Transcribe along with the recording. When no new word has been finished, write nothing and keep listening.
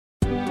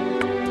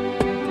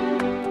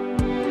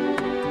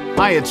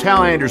Hi, it's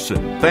Hal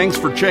Anderson. Thanks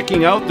for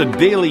checking out the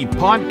daily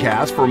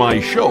podcast for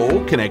my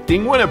show,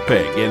 Connecting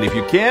Winnipeg. And if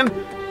you can,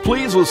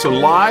 please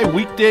listen live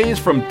weekdays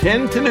from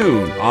 10 to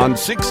noon on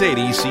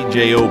 680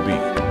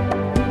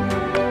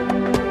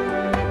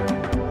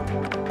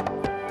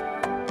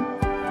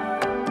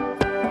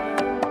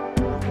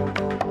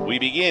 CJOB. We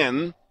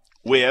begin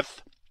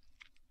with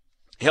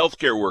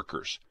healthcare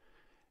workers.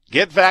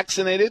 Get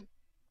vaccinated,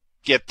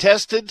 get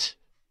tested,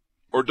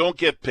 or don't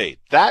get paid.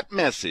 That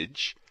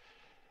message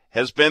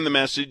has been the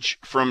message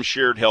from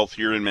Shared Health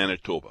here in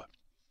Manitoba.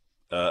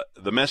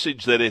 The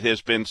message that it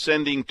has been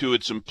sending to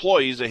its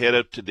employees ahead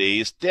of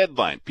today's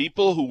deadline.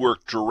 People who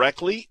work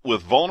directly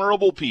with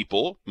vulnerable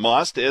people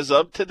must, as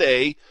of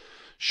today,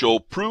 show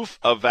proof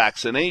of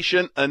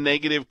vaccination, a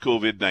negative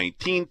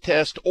COVID-19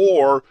 test,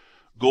 or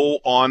go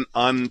on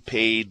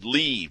unpaid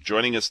leave.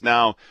 Joining us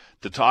now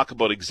to talk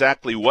about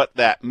exactly what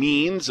that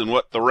means and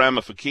what the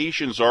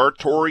ramifications are,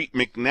 Tori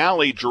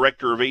McNally,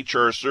 Director of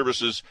HR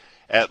Services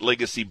at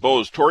Legacy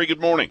Bose. Tori, good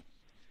morning.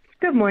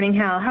 Good morning,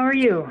 Hal. How are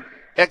you?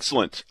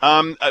 Excellent.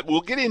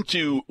 We'll get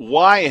into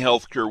why a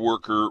healthcare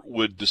worker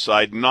would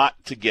decide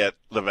not to get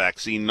the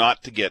vaccine,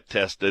 not to get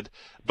tested,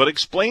 but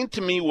explain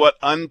to me what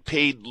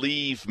unpaid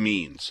leave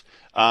means.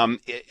 And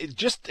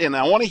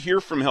I want to hear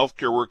from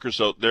healthcare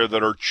workers out there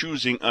that are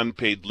choosing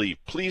unpaid leave.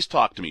 Please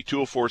talk to me,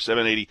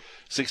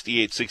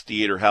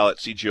 204-780-6868 or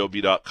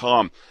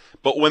hal@cjob.com.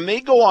 But when they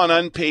go on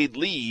unpaid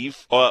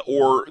leave, what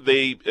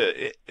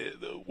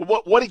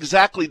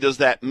exactly does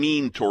that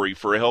mean, Tori,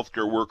 for a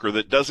healthcare worker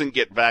that doesn't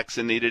get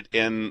vaccinated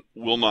and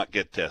will not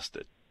get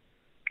tested?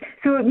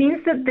 So it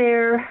means that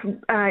their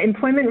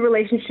employment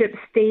relationship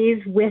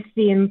stays with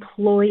the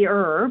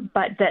employer,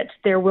 but that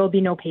there will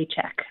be no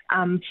paycheck.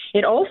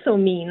 It also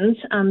means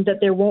that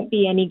there won't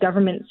be any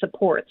government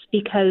supports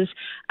because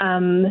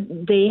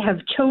they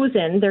have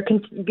chosen,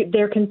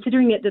 they're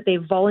considering it that they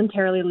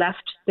voluntarily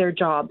left their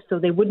job. So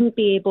they wouldn't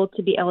be able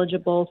to be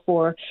eligible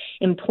for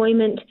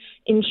employment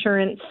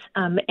insurance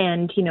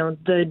and,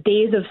 the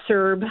days of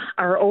CERB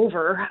are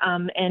over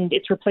and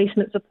its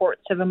replacement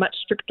supports have a much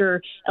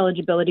stricter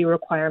eligibility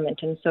requirement.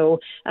 And so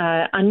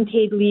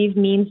unpaid leave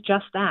means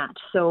just that.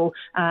 So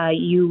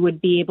you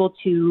would be able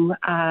to,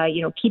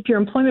 keep your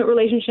employment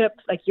relationship,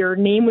 like your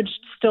name would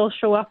still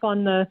show up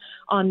on the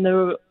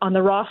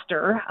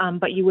roster,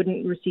 but you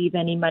wouldn't receive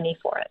any money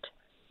for it.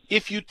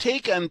 If you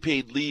take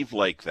unpaid leave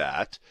like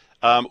that,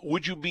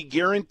 would you be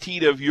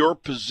guaranteed of your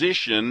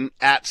position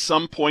at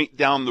some point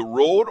down the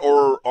road,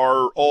 or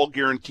are all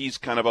guarantees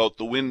kind of out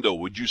the window?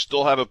 Would you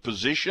still have a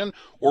position,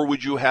 or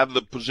would you have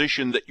the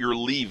position that you're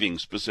leaving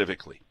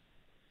specifically?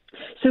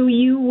 So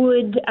you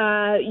would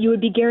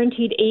be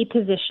guaranteed a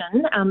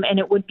position, and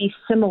it would be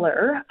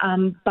similar.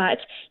 But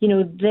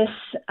this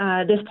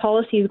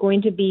policy is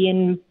going to be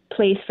in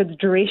place for the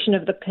duration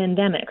of the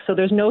pandemic. So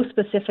there's no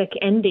specific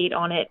end date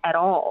on it at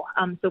all.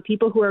 So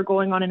people who are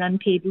going on an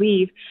unpaid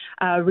leave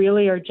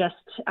really are just,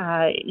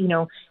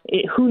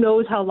 who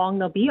knows how long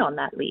they'll be on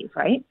that leave,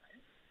 right?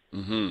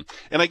 Mm-hmm.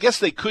 And I guess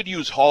they could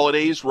use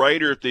holidays, right?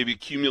 Or if they've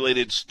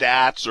accumulated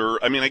stats,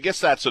 I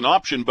guess that's an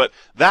option, but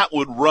that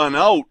would run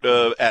out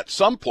at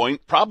some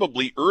point,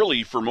 probably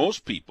early for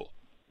most people.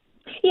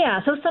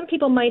 Yeah, so some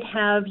people might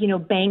have,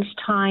 banked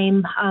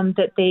time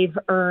that they've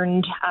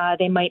earned.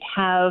 They might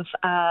have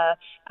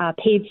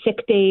paid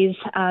sick days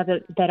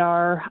that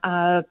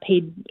are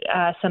paid,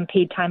 some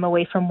paid time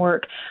away from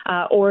work,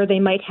 or they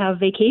might have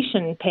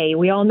vacation pay.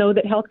 We all know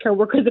that healthcare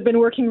workers have been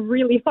working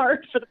really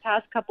hard for the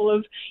past couple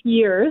of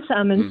years,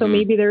 and so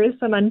maybe there is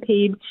some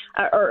unpaid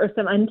or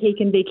some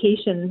untaken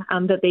vacation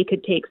that they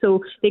could take.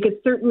 So they could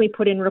certainly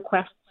put in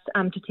requests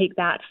to take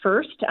that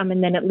first, and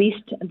then at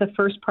least the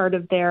first part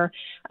of their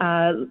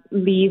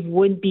leave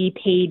would be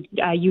paid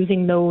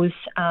using those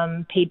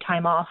paid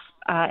time off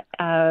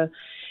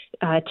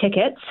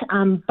tickets.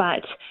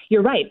 But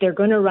you're right, they're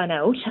going to run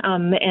out,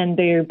 and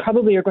they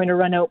probably are going to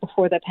run out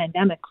before the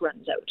pandemic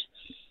runs out.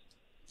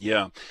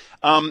 Yeah.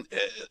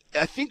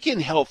 I think in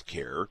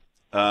healthcare,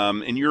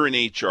 and you're in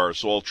HR,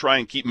 so I'll try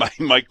and keep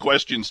my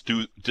questions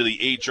to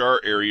the HR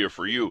area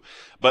for you.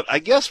 But I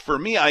guess for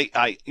me,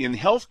 I in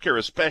healthcare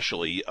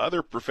especially,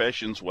 other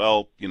professions,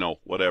 well,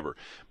 whatever.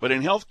 But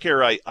in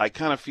healthcare, I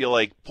kind of feel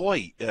like,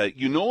 boy,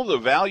 the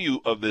value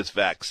of this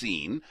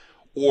vaccine,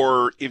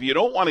 or if you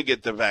don't want to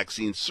get the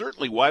vaccine,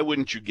 certainly why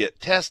wouldn't you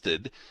get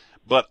tested?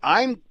 But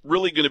I'm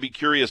really going to be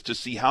curious to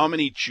see how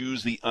many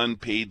choose the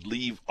unpaid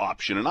leave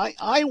option. And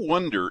I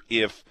wonder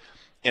if,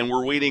 and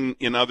we're waiting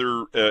in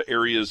other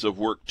areas of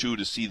work, too,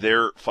 to see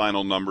their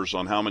final numbers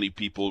on how many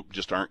people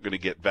just aren't going to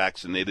get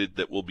vaccinated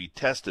that will be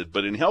tested.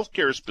 But in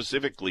healthcare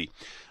specifically,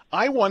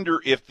 I wonder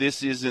if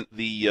this isn't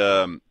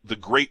the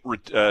great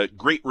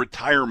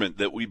retirement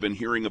that we've been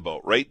hearing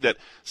about, right? That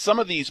some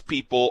of these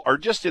people are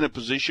just in a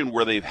position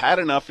where they've had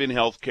enough in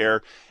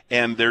healthcare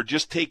and they're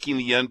just taking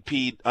the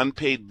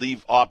unpaid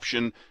leave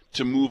option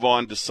to move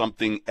on to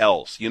something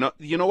else. You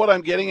know what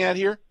I'm getting at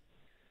here?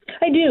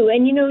 I do,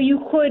 and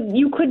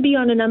you could be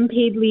on an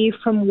unpaid leave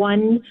from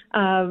one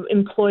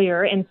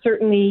employer and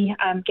certainly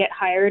get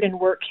hired and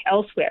work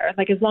elsewhere.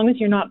 Like, as long as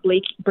you're not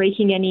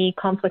breaking any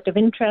conflict of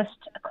interest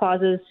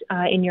clauses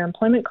in your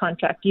employment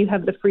contract, you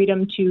have the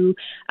freedom to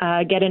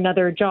get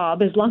another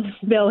job as long as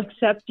they'll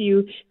accept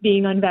you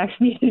being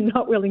unvaccinated and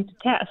not willing to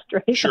test.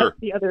 Right? Sure.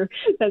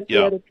 That's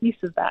the other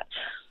piece of that.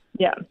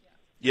 Yeah.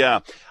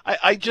 Yeah,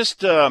 I just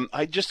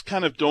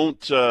kind of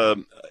don't.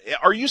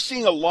 Are you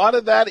seeing a lot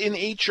of that in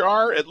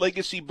HR at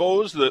Legacy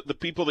Bose? The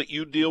people that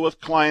you deal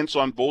with, clients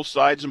on both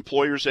sides,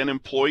 employers and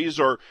employees,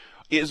 or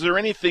is there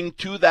anything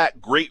to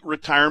that great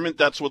retirement?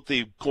 That's what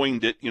they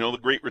coined it. The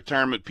great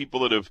retirement.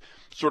 People that have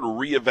sort of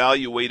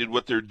reevaluated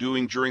what they're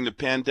doing during the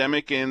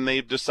pandemic, and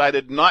they've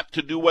decided not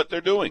to do what they're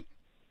doing.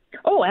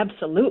 Oh,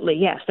 absolutely.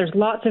 Yes. There's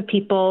lots of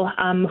people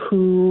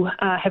who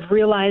have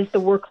realized the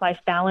work-life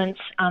balance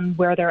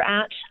where they're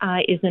at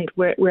isn't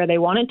where they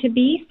want it to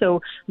be.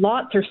 So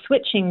lots are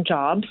switching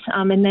jobs.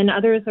 And then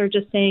others are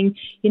just saying,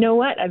 you know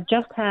what, I've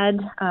just had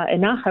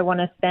enough. I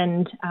want to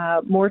spend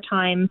more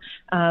time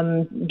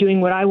doing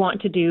what I want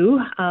to do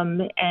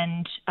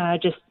and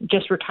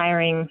just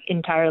retiring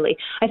entirely.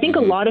 I think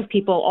a lot of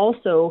people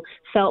also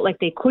felt like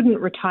they couldn't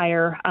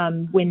retire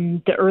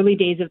when the early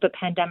days of the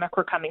pandemic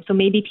were coming. So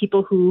maybe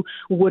people who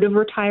would have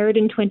retired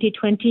in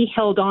 2020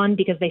 held on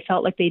because they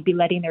felt like they'd be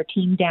letting their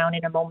team down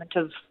in a moment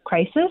of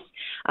crisis.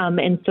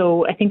 And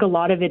so I think a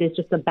lot of it is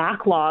just a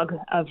backlog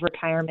of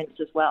retirements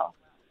as well.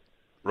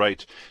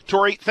 Right.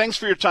 Tori, thanks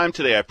for your time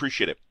today. I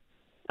appreciate it.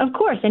 Of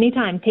course.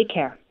 Anytime. Take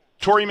care.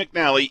 Tori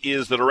McNally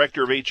is the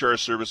Director of HR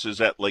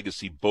Services at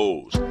Legacy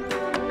Bose.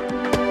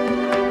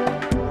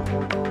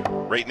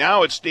 Right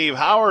now, it's Dave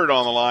Howard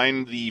on the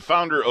line, the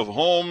founder of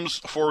Homes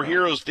for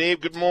Heroes.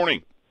 Dave, good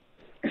morning.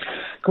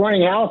 Good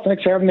morning, Al.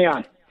 Thanks for having me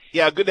on.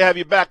 Yeah, good to have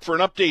you back for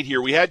an update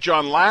here. We had you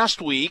on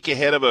last week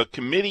ahead of a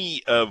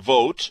committee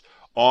vote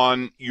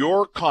on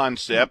your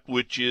concept,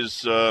 which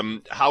is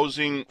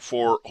housing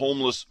for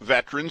homeless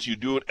veterans. You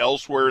do it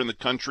elsewhere in the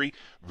country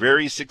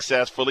very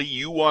successfully.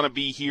 You want to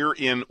be here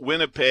in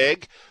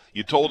Winnipeg.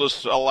 You told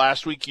us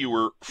last week you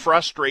were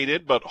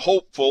frustrated but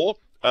hopeful.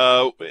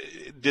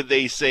 Did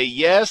they say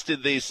yes?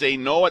 Did they say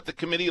no at the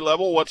committee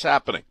level? What's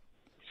happening?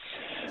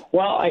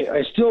 Well,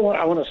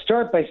 I want to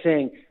start by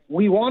saying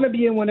we want to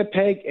be in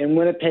Winnipeg, and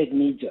Winnipeg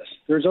needs us.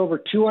 There's over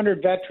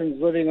 200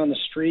 veterans living on the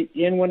street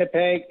in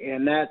Winnipeg,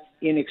 and that's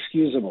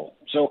inexcusable.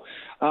 So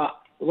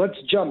let's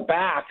jump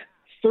back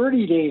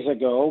 30 days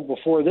ago,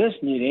 before this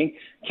meeting.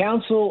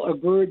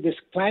 This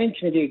planning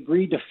committee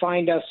agreed to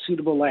find us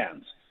suitable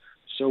lands.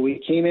 So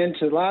we came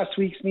into last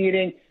week's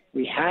meeting.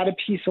 We had a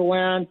piece of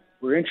land.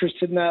 We're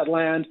interested in that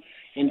land.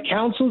 And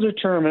council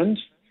determined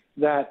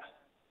that,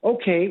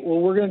 okay, well,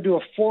 we're going to do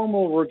a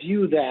formal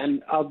review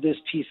then of this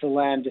piece of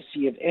land to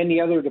see if any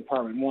other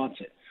department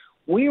wants it.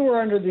 We were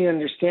under the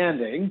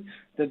understanding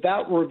that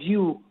that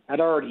review had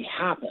already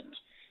happened.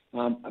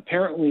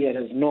 Apparently it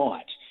has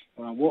not.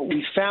 What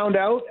we found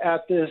out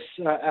at this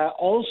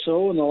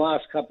also in the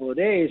last couple of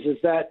days is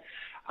that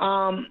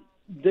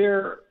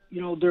the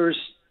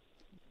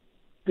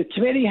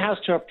committee has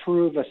to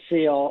approve a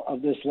sale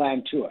of this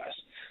land to us.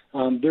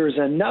 There's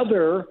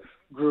another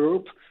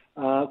group,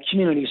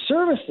 Community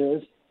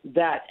Services,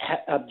 that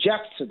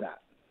objects to that.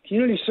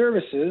 Community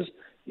Services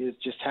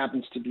just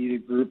happens to be the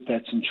group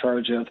that's in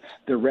charge of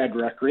the Red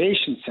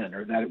Recreation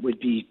Center, that it would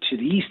be to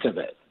the east of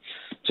it.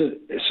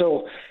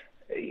 So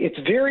it's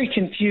very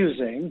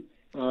confusing.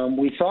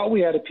 We thought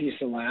we had a piece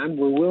of land.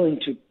 We're willing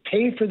to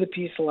pay for the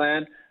piece of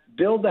land,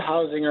 build the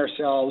housing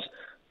ourselves,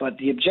 but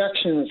the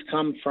objection has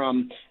come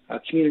from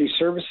Community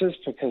Services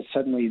because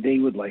suddenly they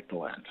would like the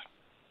land.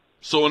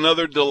 So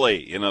another delay,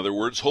 in other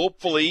words.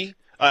 Hopefully,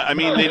 I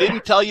mean, they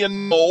didn't tell you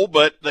no,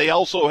 but they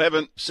also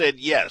haven't said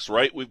yes,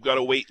 right? We've got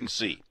to wait and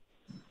see.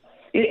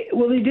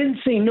 Well, they didn't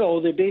say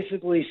no. They're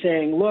basically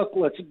saying, look,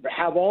 let's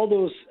have all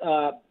those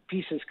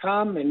pieces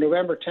come, and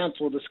November 10th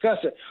we'll discuss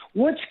it.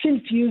 What's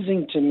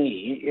confusing to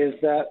me is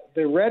that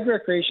the Red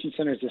Recreation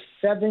Center is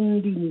a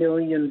 $70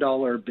 million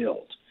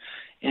build.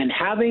 And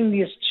having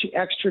these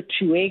extra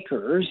 2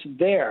 acres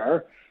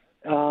there,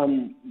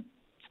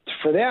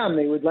 for them,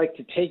 they would like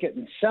to take it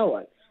and sell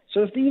it.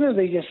 So if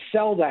they just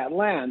sell that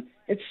land,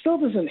 it still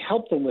doesn't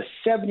help them with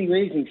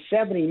raising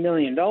 $70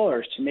 million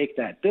to make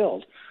that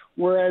build.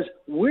 Whereas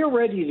we're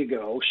ready to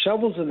go,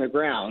 shovels in the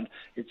ground.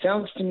 It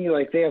sounds to me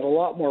like they have a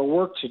lot more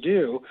work to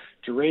do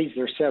to raise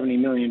their $70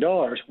 million.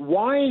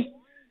 Why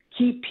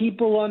keep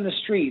people on the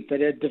street that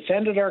had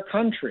defended our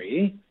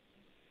country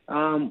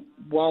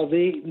while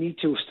they need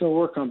to still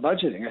work on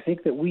budgeting? I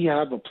think that we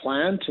have a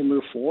plan to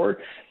move forward.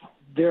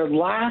 Their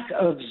lack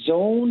of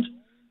zoned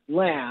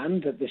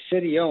land that the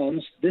city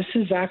owns, this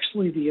is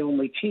actually the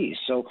only piece.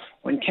 So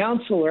when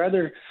council or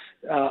other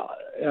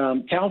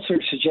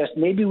councilors suggest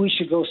maybe we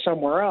should go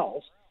somewhere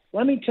else,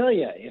 let me tell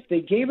you, if they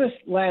gave us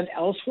land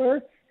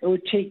elsewhere, it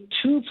would take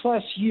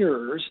 2+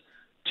 years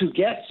to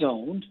get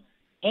zoned,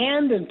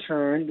 and in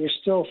turn, there's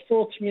still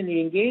full community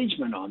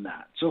engagement on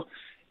that. So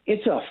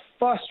it's a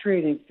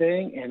frustrating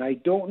thing, and I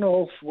don't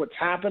know if what's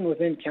happened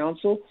within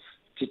council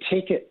to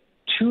take it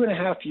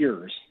 2.5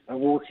 years of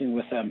working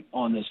with them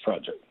on this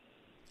project.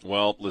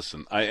 Well,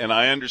 listen,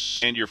 I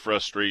understand your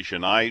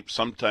frustration. I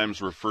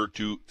sometimes refer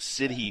to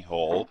City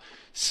Hall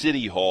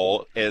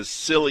as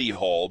Silly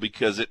Hall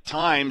because at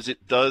times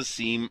it does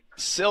seem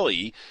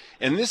silly.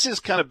 And this has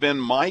kind of been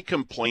my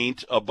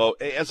complaint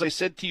about, as I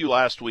said to you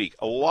last week,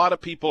 a lot of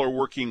people are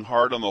working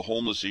hard on the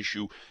homeless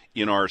issue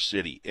in our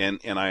city,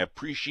 and I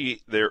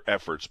appreciate their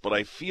efforts, but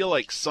I feel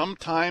like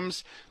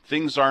sometimes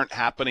things aren't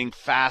happening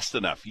fast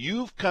enough.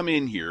 You've come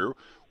in here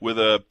with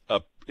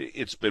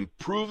it's been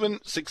proven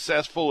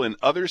successful in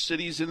other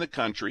cities in the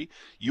country.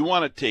 You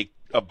want to take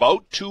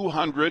about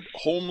 200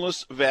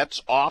 homeless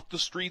vets off the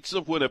streets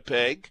of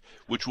Winnipeg,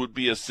 which would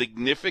be a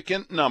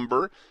significant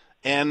number.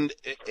 And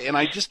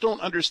I just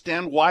don't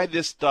understand why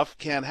this stuff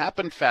can't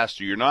happen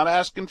faster. You're not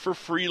asking for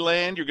free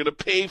land. You're going to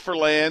pay for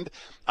land.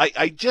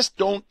 I just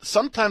don't,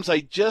 sometimes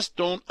I just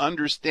don't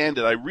understand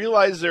it. I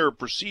realize there are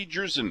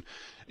procedures and,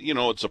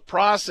 it's a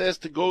process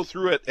to go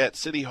through it at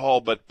City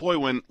Hall, but boy,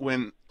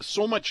 when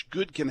so much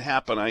good can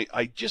happen,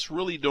 I just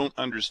really don't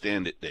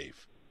understand it,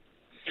 Dave.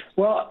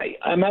 Well,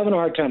 I'm having a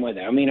hard time with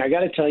that. I mean, I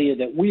got to tell you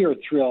that we are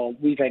thrilled.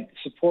 We've had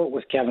support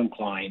with Kevin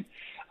Klein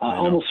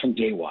almost from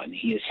day one.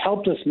 He has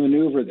helped us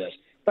maneuver this,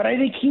 but I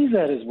think he's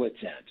at his wit's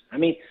end. I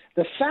mean,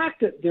 the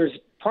fact that there's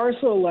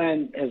parcel of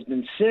land has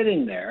been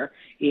sitting there,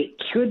 it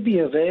could be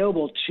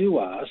available to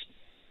us.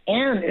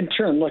 And in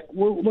turn, look,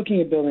 we're looking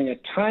at building a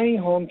tiny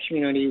home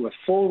community with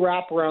full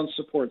wraparound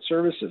support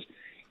services.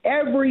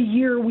 Every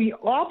year we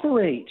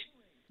operate,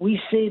 we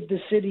save the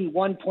city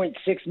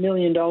 $1.6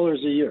 million a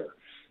year.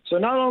 So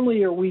not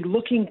only are we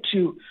looking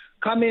to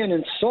come in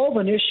and solve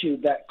an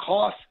issue that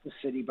costs the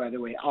city, by the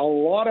way, a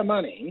lot of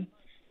money,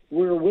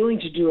 we're willing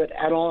to do it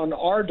on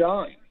our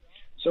dime.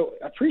 So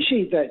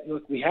appreciate that.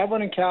 Look, we have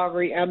one in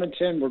Calgary,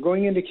 Edmonton. We're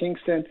going into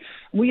Kingston.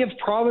 We have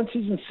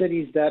provinces and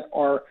cities that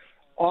are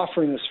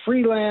offering us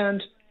free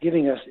land,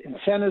 giving us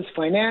incentives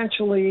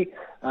financially,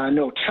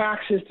 no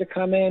taxes to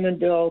come in and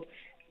build.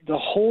 The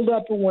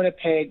holdup of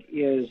Winnipeg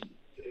is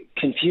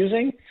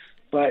confusing,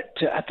 but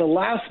at the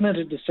last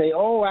minute to say,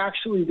 oh,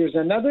 actually, there's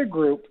another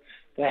group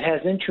that has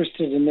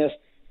interested in this,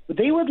 but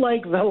they would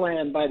like the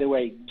land, by the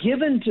way,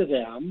 given to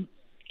them,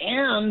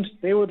 and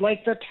they would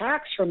like the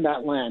tax from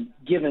that land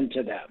given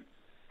to them.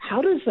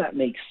 How does that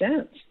make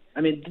sense?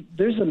 I mean,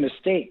 there's a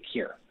mistake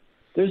here.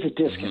 There's a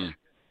disconnect. Mm-hmm.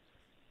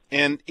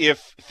 And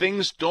if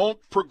things don't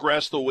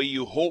progress the way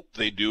you hope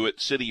they do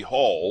at City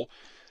Hall,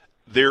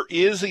 there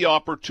is the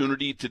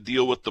opportunity to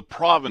deal with the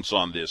province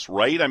on this,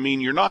 right? I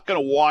mean, you're not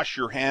going to wash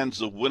your hands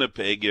of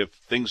Winnipeg if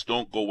things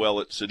don't go well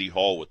at City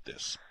Hall with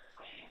this.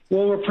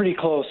 Well, we're pretty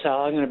close,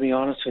 Al. I'm going to be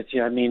honest with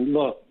you. I mean,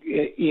 look,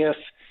 if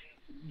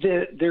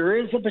there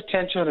is a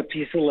potential on a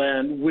piece of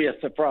land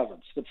with the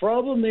province, the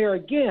problem there,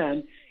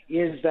 again,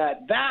 is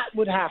that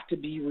would have to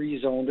be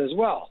rezoned as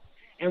well.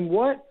 And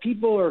where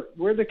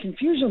the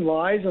confusion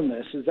lies in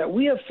this is that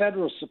we have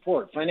federal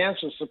support,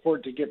 financial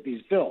support to get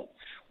these built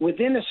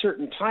within a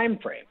certain time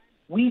frame.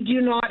 We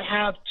do not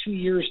have 2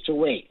 years to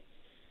wait.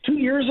 2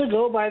 years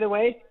ago, by the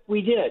way,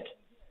 we did.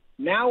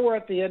 Now we're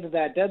at the end of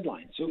that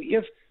deadline. So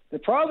if the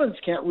province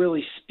can't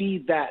really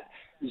speed that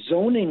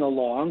zoning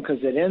along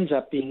because it ends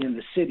up being in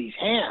the city's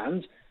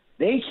hands,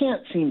 they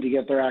can't seem to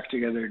get their act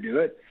together to do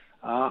it.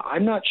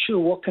 I'm not sure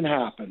what can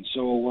happen.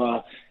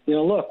 So,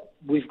 look,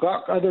 we've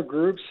got other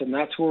groups, and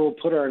that's where we'll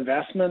put our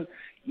investment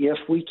if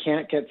we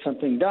can't get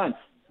something done.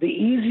 The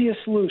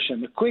easiest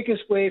solution, the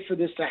quickest way for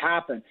this to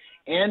happen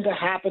and to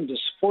happen to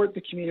support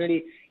the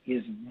community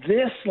is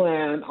this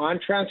land on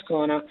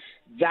Transcona.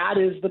 That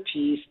is the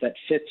piece that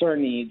fits our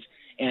needs.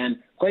 And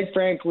quite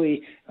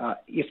frankly,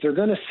 if they're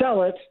going to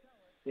sell it,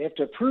 they have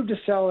to approve to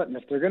sell it. And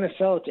if they're going to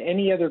sell it to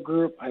any other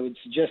group, I would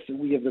suggest that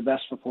we have the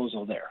best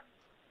proposal there.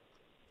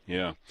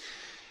 Yeah.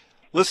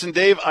 Listen,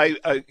 Dave,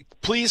 I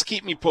please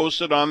keep me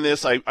posted on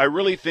this. I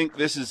really think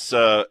this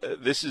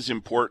is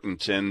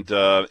important, and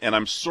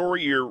I'm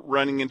sorry you're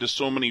running into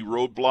so many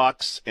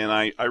roadblocks, and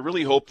I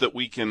really hope that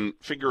we can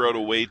figure out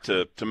a way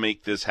to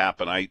make this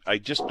happen. I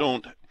just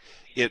don't.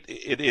 It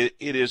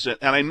is, and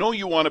I know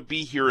you want to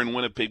be here in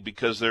Winnipeg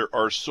because there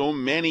are so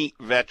many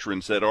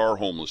veterans that are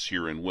homeless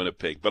here in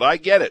Winnipeg. But I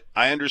get it.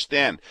 I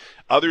understand.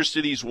 Other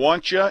cities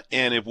want you,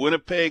 and if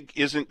Winnipeg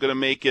isn't going to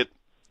make it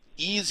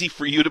easy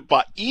for you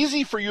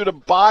to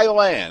buy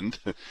land,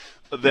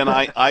 then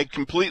I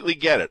completely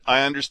get it.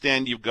 I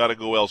understand you've got to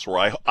go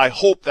elsewhere. I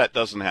hope that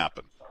doesn't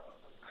happen.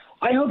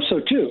 I hope so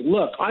too.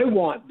 Look, I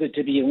want it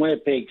to be in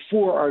Winnipeg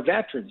for our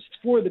veterans,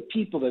 for the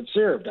people that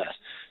served us,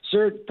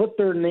 put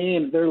their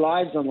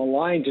lives on the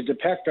line to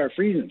protect our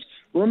freedoms.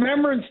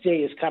 Remembrance Day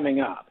is coming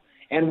up,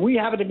 and we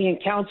happen to be in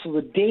council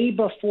the day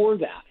before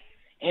that.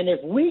 And if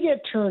we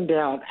get turned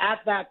down at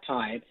that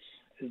time,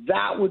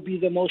 that would be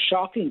the most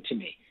shocking to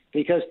me,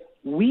 because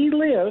we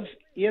live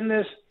in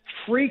this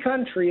free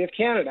country of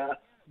Canada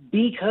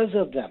because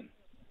of them.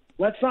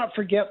 Let's not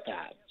forget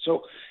that.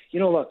 So,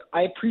 look,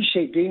 I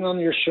appreciate being on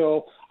your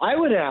show. I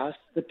would ask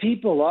the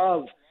people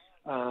of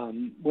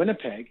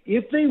Winnipeg,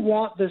 if they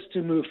want this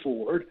to move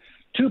forward,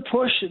 to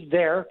push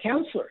their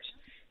councillors.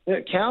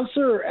 The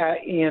counselor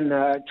in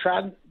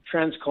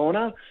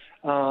Transcona,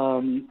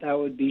 that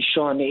would be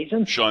Sean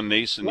Nason. Sean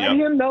Nason, Let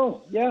him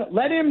know. Yeah,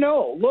 let him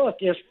know. Look,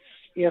 if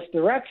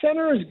the rec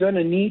center is going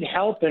to need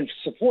help and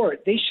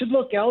support, they should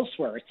look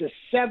elsewhere. It's a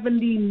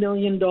 $70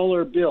 million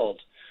build.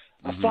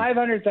 A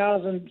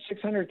 $500,000,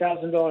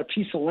 $600,000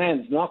 piece of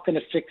land is not going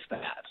to fix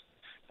that.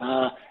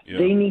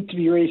 They need to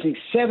be raising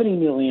 $70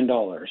 million,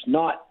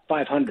 not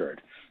 $500.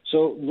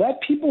 So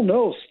let people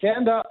know.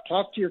 Stand up.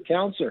 Talk to your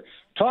counselor.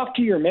 Talk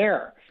to your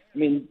mayor. I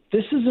mean,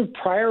 this is a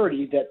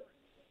priority that,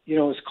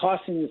 is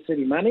costing the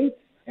city money,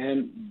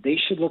 and they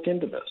should look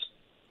into this.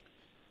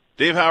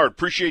 Dave Howard,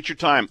 appreciate your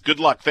time. Good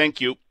luck.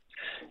 Thank you.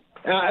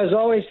 As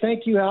always,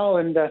 thank you, Hal,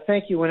 and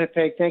thank you,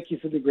 Winnipeg. Thank you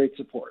for the great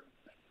support.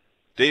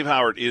 Dave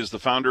Howard is the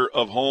founder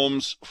of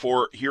Homes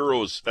for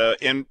Heroes.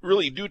 And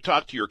really, do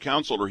talk to your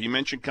counselor. He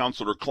mentioned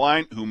Councillor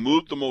Klein, who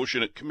moved the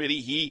motion at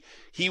committee.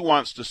 He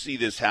wants to see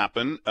this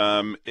happen.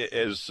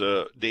 As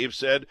Dave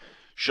said,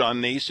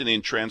 Sean Nason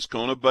in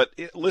Transcona. But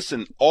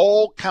listen,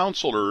 all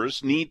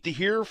councillors need to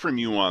hear from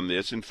you on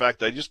this. In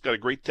fact, I just got a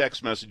great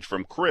text message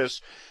from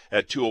Chris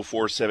at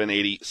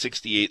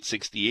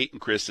 204-780-6868.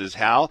 And Chris says,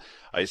 Hal,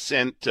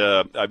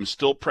 I'm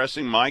still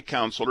pressing my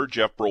counselor,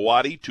 Jeff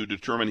Brawadi, to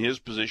determine his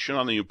position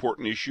on the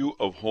important issue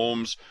of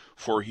Homes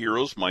for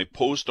Heroes. My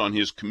post on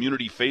his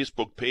community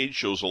Facebook page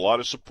shows a lot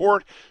of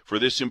support for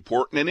this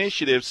important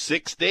initiative.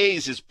 6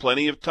 days is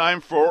plenty of time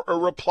for a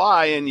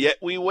reply, and yet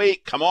we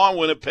wait. Come on,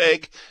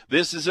 Winnipeg.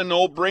 This is a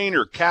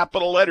no-brainer.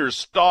 Capital letters.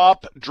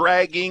 Stop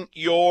dragging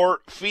your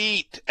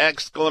feet! !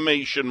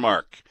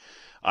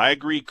 I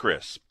agree,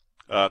 Chris.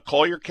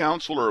 Call your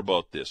counselor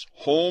about this.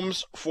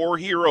 Homes for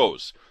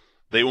Heroes.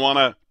 They want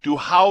to do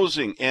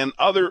housing and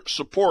other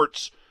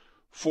supports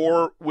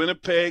for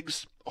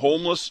Winnipeg's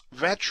homeless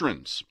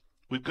veterans.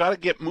 We've got to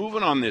get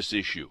moving on this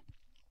issue.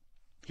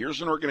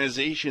 Here's an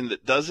organization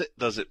that does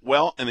it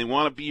well, and they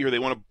want to be here. They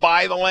want to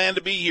buy the land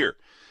to be here.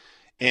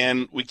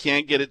 And we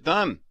can't get it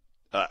done.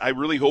 I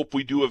really hope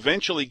we do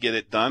eventually get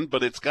it done,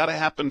 but it's got to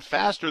happen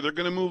faster. They're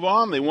going to move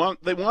on. They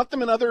want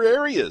them in other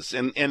areas,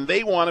 and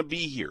they want to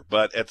be here.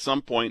 But at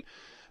some point,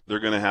 they're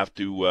going to have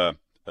to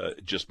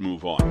just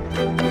move on.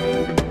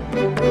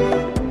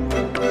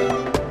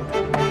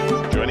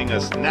 Joining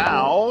us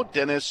now,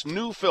 Dennis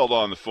Neufeld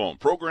on the phone,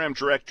 Program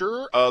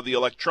Director of the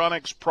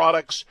Electronic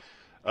Products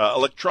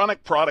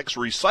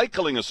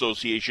Recycling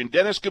Association.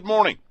 Dennis, good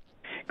morning.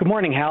 Good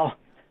morning, Hal.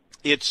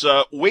 It's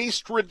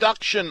Waste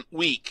Reduction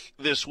Week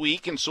this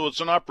week, and so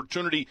it's an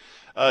opportunity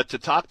to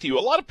talk to you.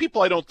 A lot of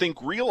people, I don't think,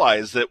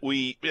 realize that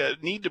we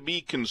need to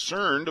be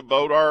concerned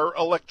about our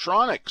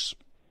electronics.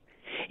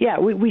 Yeah,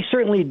 we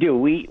certainly do.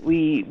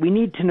 We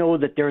need to know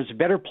that there's a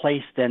better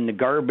place than the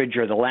garbage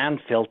or the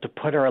landfill to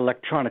put our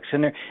electronics.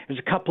 And there's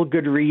a couple of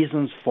good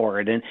reasons for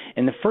it. And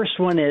the first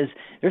one is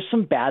there's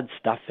some bad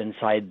stuff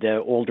inside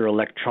the older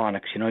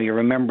electronics. You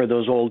remember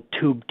those old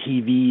tube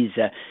TVs.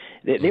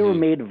 They were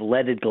made of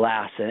leaded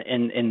glass,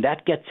 and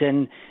that gets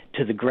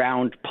into the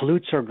ground,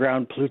 pollutes our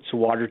ground, pollutes the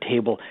water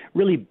table,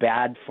 really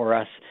bad for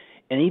us.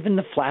 And even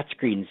the flat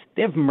screens,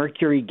 they have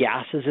mercury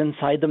gases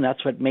inside them.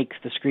 That's what makes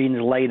the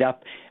screens light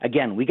up.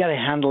 Again, we got to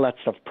handle that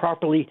stuff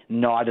properly,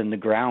 not in the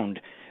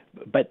ground.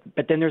 But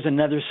then there's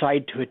another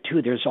side to it,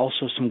 too. There's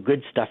also some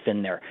good stuff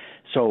in there.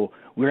 So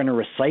we're going to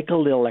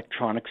recycle the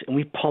electronics, and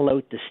we pull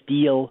out the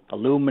steel,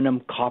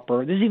 aluminum,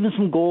 copper. There's even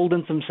some gold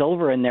and some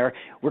silver in there.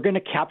 We're going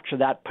to capture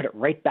that, put it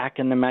right back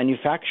in the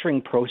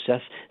manufacturing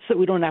process so that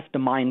we don't have to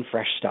mine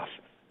fresh stuff.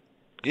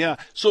 Yeah.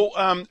 So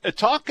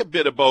talk a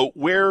bit about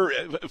where,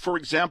 for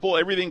example,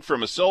 everything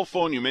from a cell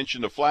phone, you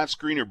mentioned a flat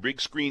screen or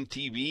big screen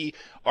TV,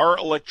 are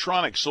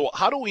electronics. So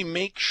how do we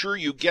make sure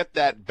you get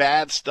that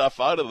bad stuff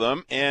out of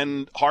them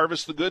and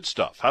harvest the good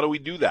stuff? How do we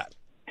do that?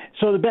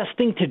 So the best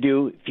thing to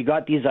do, if you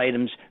got these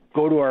items,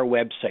 go to our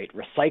website,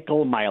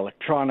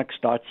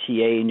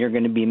 recyclemyelectronics.ca, and you're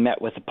going to be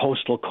met with a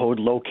postal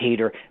code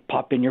locator.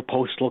 Pop in your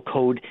postal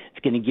code. It's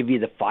going to give you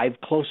the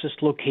 5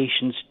 closest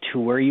locations to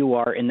where you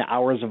are in the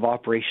hours of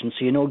operation,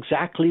 so you know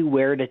exactly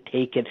where to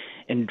take it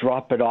and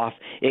drop it off.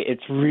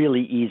 It's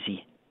really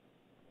easy.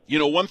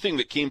 One thing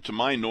that came to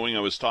mind knowing I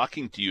was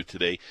talking to you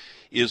today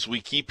is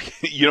we keep,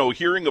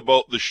 hearing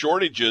about the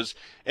shortages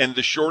and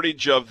the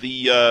shortage of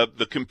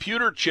the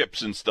computer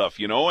chips and stuff,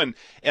 and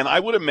I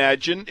would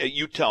imagine,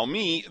 you tell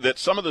me, that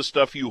some of the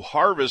stuff you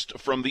harvest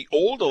from the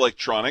old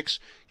electronics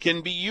can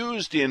be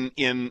used in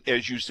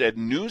as you said,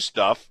 new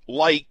stuff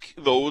like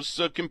those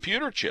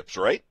computer chips,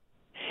 right?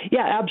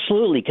 Yeah,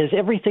 absolutely, because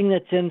everything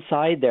that's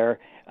inside there,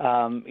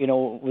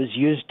 was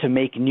used to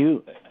make the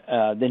new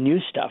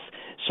stuff.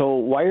 So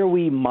why are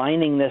we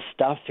mining this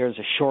stuff? There's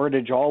a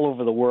shortage all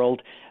over the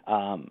world,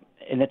 and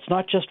it's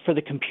not just for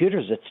the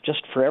computers. It's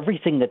just for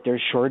everything that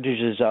there's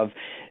shortages of.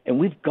 And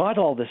we've got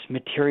all this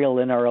material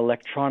in our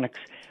electronics.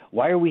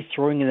 Why are we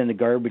throwing it in the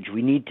garbage?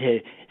 We need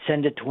to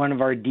send it to one of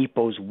our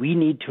depots. We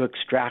need to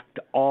extract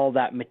all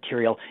that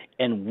material,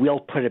 and we'll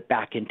put it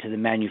back into the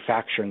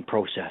manufacturing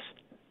process.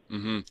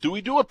 Mm-hmm. Do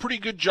we do a pretty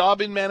good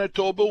job in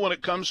Manitoba when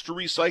it comes to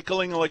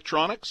recycling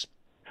electronics?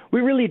 We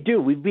really do.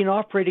 We've been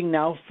operating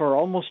now for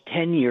almost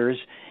 10 years,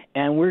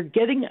 and we're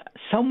getting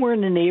somewhere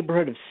in the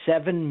neighborhood of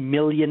 7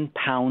 million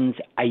pounds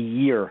a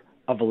year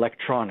of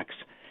electronics.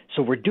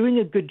 So we're doing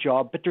a good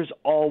job, but there's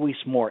always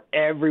more.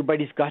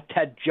 Everybody's got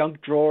that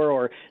junk drawer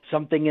or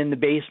something in the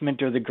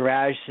basement or the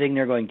garage sitting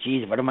there going,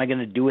 geez, what am I going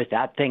to do with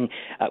that thing?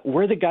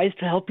 We're the guys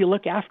to help you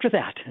look after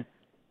that.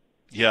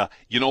 Yeah,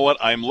 you know what?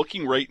 I'm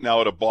looking right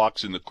now at a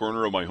box in the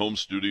corner of my home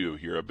studio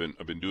here. I've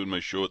been doing my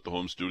show at the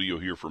home studio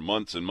here for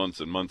months and months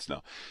and months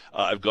now.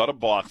 I've got a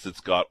box that's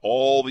got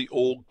all the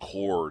old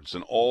cords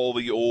and all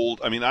the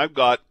old. I mean, I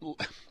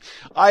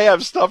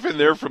have stuff in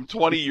there from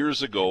 20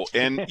 years ago,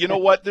 and you know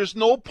what? There's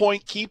no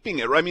point keeping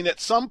it. I mean, at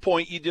some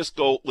point you just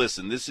go,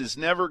 listen, this is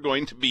never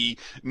going to be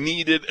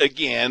needed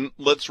again.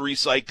 Let's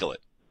recycle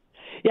it.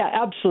 Yeah,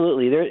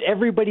 absolutely.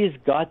 Everybody's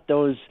got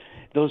those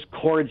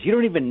cords. You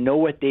don't even know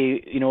what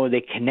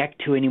they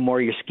connect to anymore.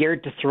 You're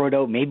scared to throw it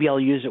out. Maybe I'll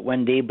use it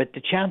one day, but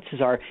the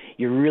chances are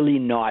you're really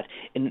not.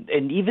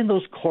 And even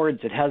those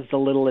cords, it has the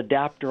little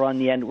adapter on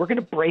the end. We're going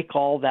to break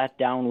all that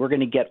down. We're going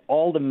to get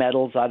all the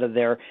metals out of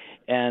there.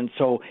 And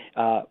so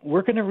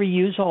we're going to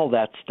reuse all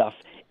that stuff.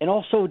 And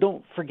also,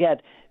 don't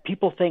forget,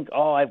 people think,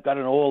 oh, I've got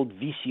an old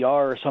VCR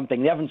or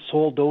something. They haven't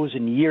sold those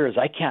in years.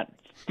 I can't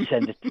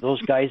send it to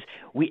those guys.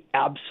 We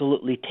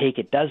absolutely take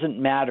it. Doesn't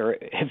matter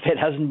if it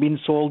hasn't been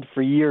sold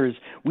for years.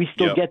 We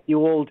still get the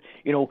old,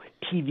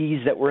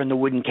 TVs that were in the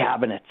wooden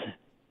cabinets.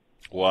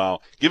 Wow.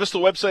 Give us the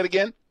website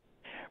again.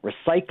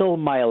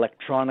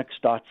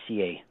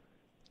 RecycleMyElectronics.ca.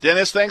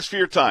 Dennis, thanks for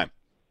your time.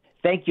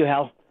 Thank you,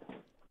 Hal.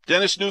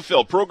 Dennis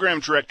Neufeld,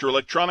 Program Director,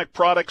 Electronic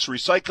Products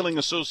Recycling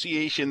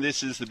Association.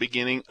 This is the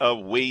beginning of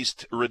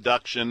Waste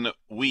Reduction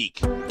Week.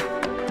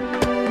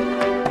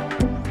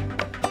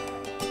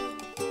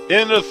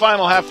 Into the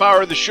final half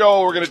hour of the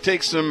show, we're going to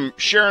take some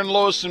Sharon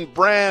Lois and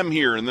Bram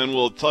here, and then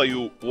we'll tell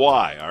you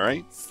why, all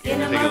right? Take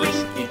a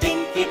listen.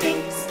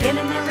 Skinnamarink-a-dinky-dink,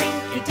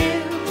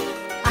 skinnamarink-a-doo.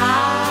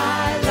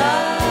 I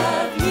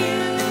love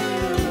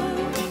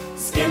you.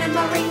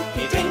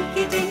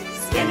 Skinnamarink-a-dinky-dink,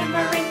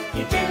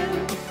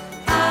 skinnamarink-a-doo.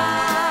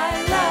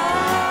 I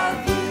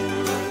love you.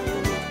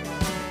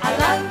 I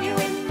love you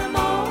in the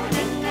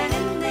morning and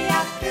in the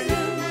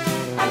afternoon.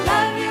 I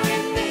love you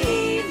in the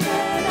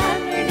evening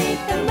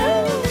underneath the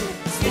moon.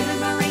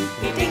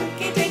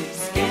 Skinnamarink-a-dinky-dink,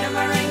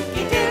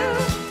 skinnamarink-a-doo.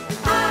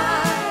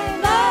 I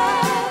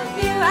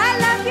love you. I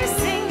love you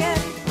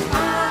singing.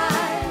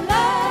 I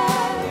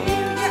love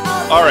you.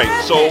 You're All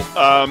right, so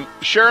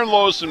Sharon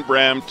Lois and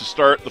Bram to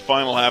start the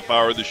final half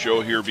hour of the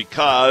show here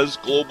because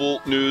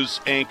Global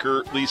News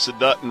anchor Lisa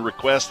Dutton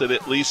requested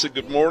it. Lisa,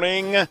 good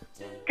morning.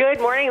 Good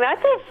morning.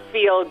 That's a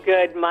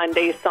feel-good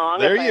Monday song.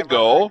 There you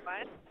go.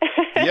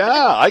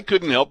 Yeah, I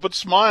couldn't help but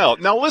smile.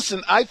 Now,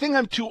 listen, I think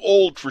I'm too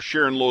old for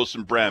Sharon Lois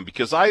and Bram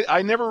because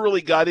I never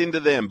really got into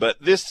them, but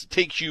this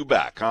takes you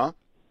back, huh?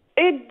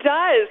 It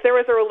does. There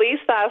was a release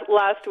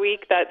last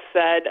week that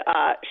said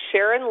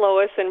Sharon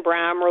Lois and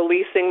Bram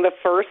releasing their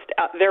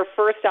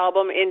first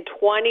album in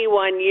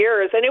 21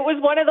 years. And it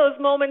was one of those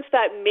moments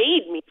that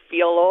made me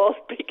feel old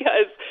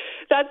because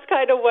that's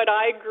kind of what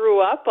I grew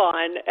up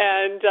on.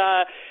 And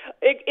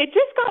it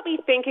just got me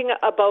thinking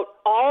about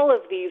all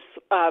of these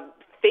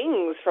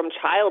things from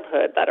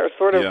childhood that are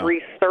sort of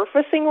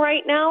resurfacing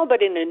right now,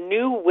 but in a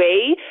new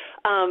way.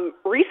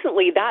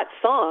 Recently, that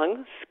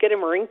song,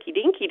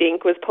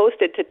 Skidamarinky-Dinky-Dink, was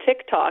posted to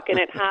TikTok, and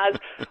it has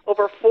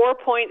over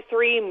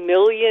 4.3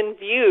 million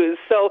views.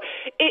 So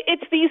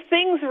it's these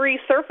things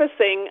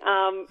resurfacing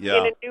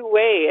in a new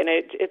way, and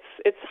it's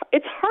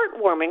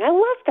heartwarming. I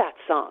love that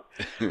song.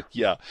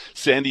 Yeah.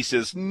 Sandy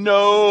says,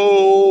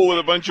 no, with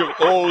a bunch of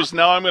O's.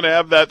 Now I'm going to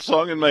have that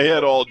song in my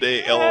head all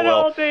day, LOL.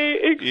 All day,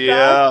 exactly.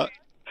 Yeah.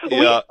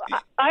 Yeah.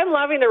 I'm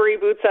loving the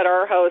reboots at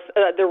our house.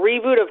 The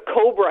reboot of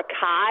Cobra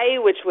Kai,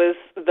 which was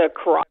the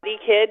Karate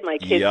Kid. My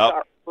kids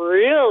are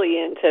really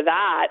into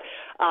that.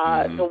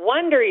 The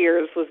Wonder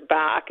Years is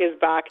back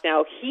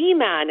now.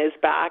 He-Man is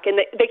back. And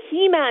the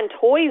He-Man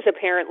toys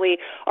apparently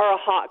are a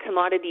hot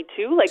commodity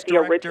too, like the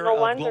original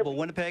ones. Global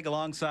Winnipeg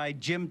alongside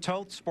Jim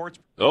Toth, sports.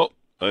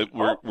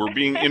 We're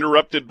being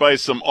interrupted by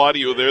some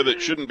audio there that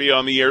shouldn't be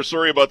on the air.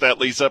 Sorry about that,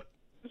 Lisa.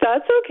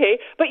 That's okay.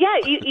 But yeah,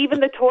 even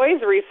the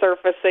toys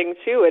resurfacing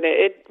too, and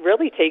it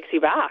really takes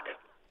you back.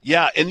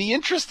 Yeah, and the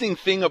interesting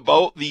thing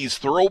about these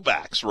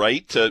throwbacks,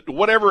 right, to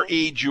whatever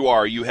age you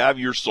are, you have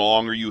your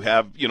song or you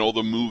have,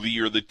 the movie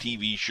or the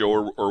TV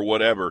show or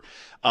whatever.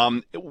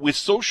 With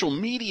social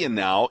media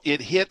now,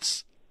 it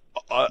hits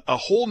a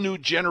whole new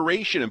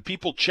generation and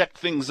people check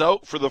things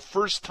out for the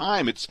first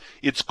time. It's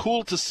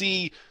cool to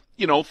see,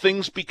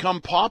 things become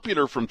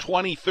popular from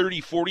 20,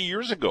 30, 40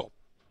 years ago.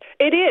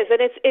 It is, and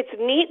it's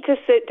neat to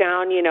sit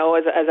down,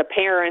 as a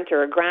parent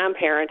or a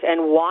grandparent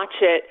and watch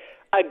it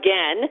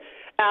again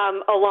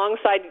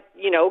alongside,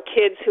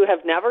 kids who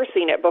have never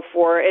seen it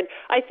before. And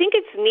I think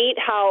it's neat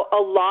how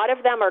a lot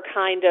of them are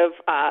kind of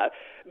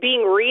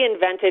being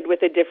reinvented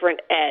with a different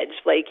edge.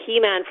 Like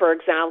He-Man, for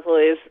example,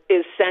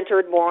 is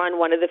centered more on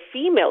one of the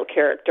female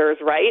characters,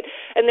 right?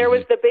 And there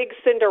was the big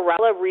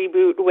Cinderella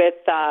reboot with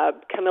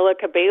Camila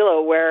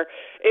Cabello, where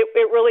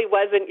it really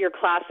wasn't your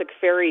classic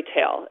fairy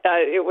tale.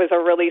 It was a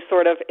really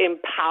sort of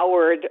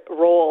empowered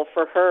role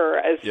for her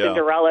as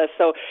Cinderella.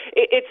 So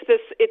it's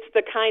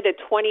the kind of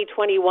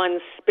 2021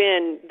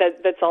 spin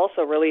that's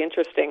also really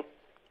interesting.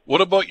 What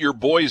about your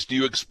boys? Do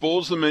you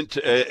expose them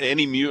into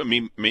any music? I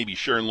mean, maybe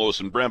Sharon, Lois,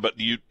 and Bram, but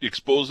do you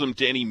expose them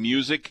to any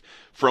music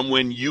from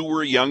when you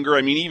were younger?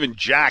 I mean, even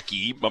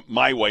Jackie,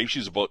 my wife,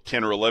 she's about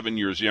 10 or 11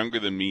 years younger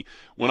than me.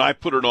 When I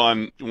put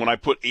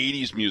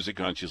 80s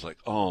music on, she's like,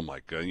 oh my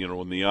God,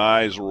 when the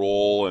eyes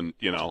roll and,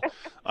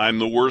 I'm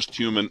the worst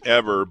human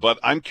ever. But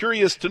I'm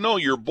curious to know,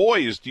 your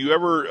boys, do you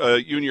ever,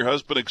 you and your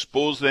husband,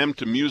 expose them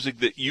to music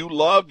that you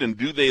loved, and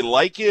do they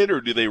like it,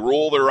 or do they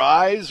roll their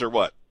eyes, or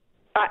what?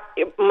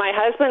 My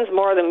husband's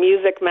more the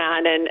music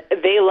man, and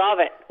they love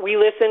it. We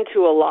listen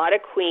to a lot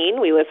of Queen.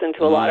 We listen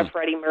to a lot of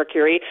Freddie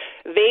Mercury.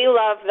 They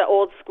love the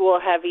old school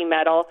heavy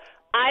metal.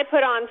 I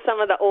put on some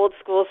of the old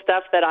school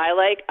stuff that I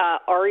like,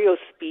 REO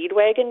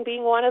Speedwagon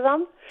being one of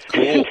them.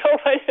 Cool.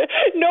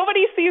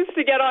 Nobody seems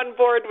to get on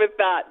board with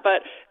that,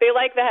 but they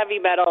like the heavy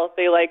metal.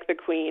 They like the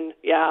Queen,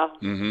 yeah.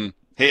 Mm-hmm.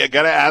 Hey, I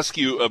got to ask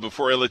you,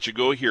 before I let you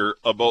go here,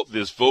 about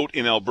this vote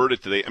in Alberta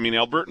today. I mean,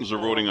 Albertans are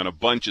voting on a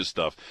bunch of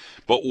stuff,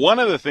 but one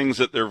of the things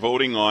that they're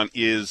voting on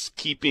is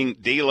keeping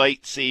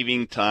daylight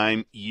saving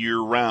time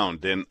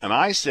year-round. And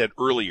I said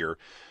earlier,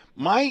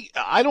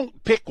 I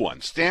don't pick one,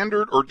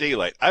 standard or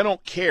daylight. I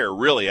don't care,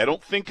 really. I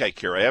don't think I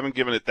care. I haven't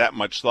given it that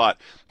much thought.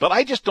 But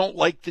I just don't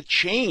like the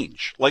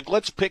change. Like,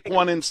 let's pick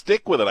one and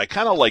stick with it. I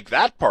kind of like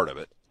that part of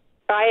it.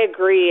 I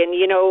agree. And,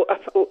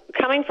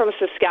 coming from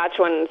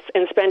Saskatchewan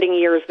and spending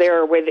years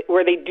there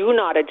where they do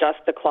not adjust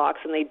the clocks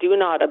and they do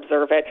not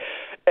observe it,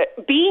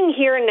 being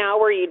here now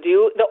where you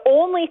do, the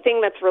only thing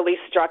that's really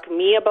struck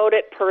me about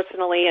it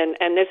personally,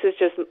 and this is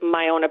just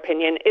my own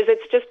opinion, is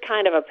it's just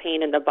kind of a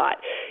pain in the butt.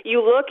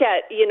 You look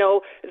at,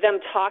 them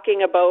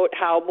talking about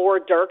how more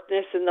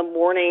darkness in the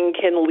morning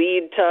can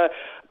lead to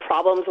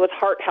problems with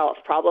heart health,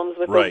 problems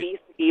with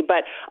obesity,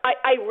 but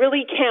I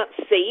really can't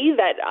say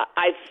that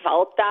I've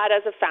felt that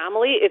as a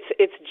family.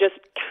 It's just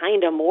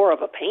kind of more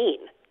of a pain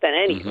than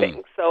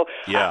anything. So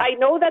I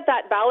know that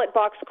ballot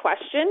box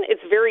question,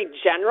 it's very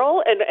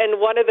general,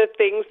 and one of the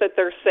things that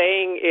they're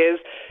saying is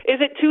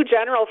it too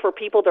general for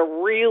people to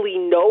really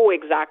know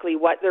exactly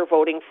what they're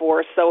voting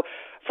for? So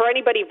for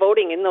anybody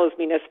voting in those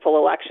municipal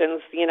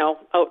elections,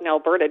 out in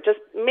Alberta, just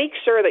make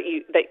sure that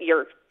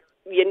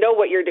you know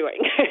what you're doing.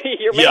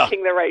 You're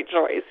making the right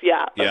choice.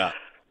 Yeah. Yeah.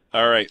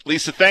 All right.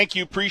 Lisa, thank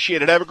you.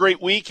 Appreciate it. Have a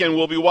great week, and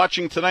we'll be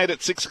watching tonight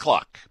at 6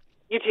 o'clock.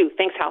 You too.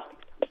 Thanks, Hal.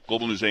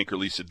 Global News anchor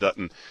Lisa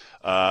Dutton.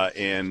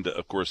 And,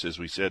 of course, as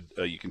we said,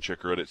 you can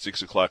check her out at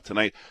 6 o'clock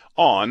tonight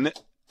on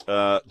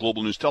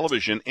Global News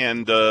Television.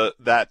 And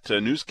that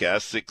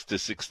newscast, 6 to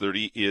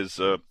 6:30,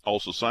 is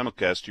also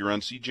simulcast here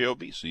on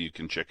CJOB, so you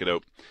can check it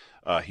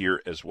out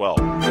here as well.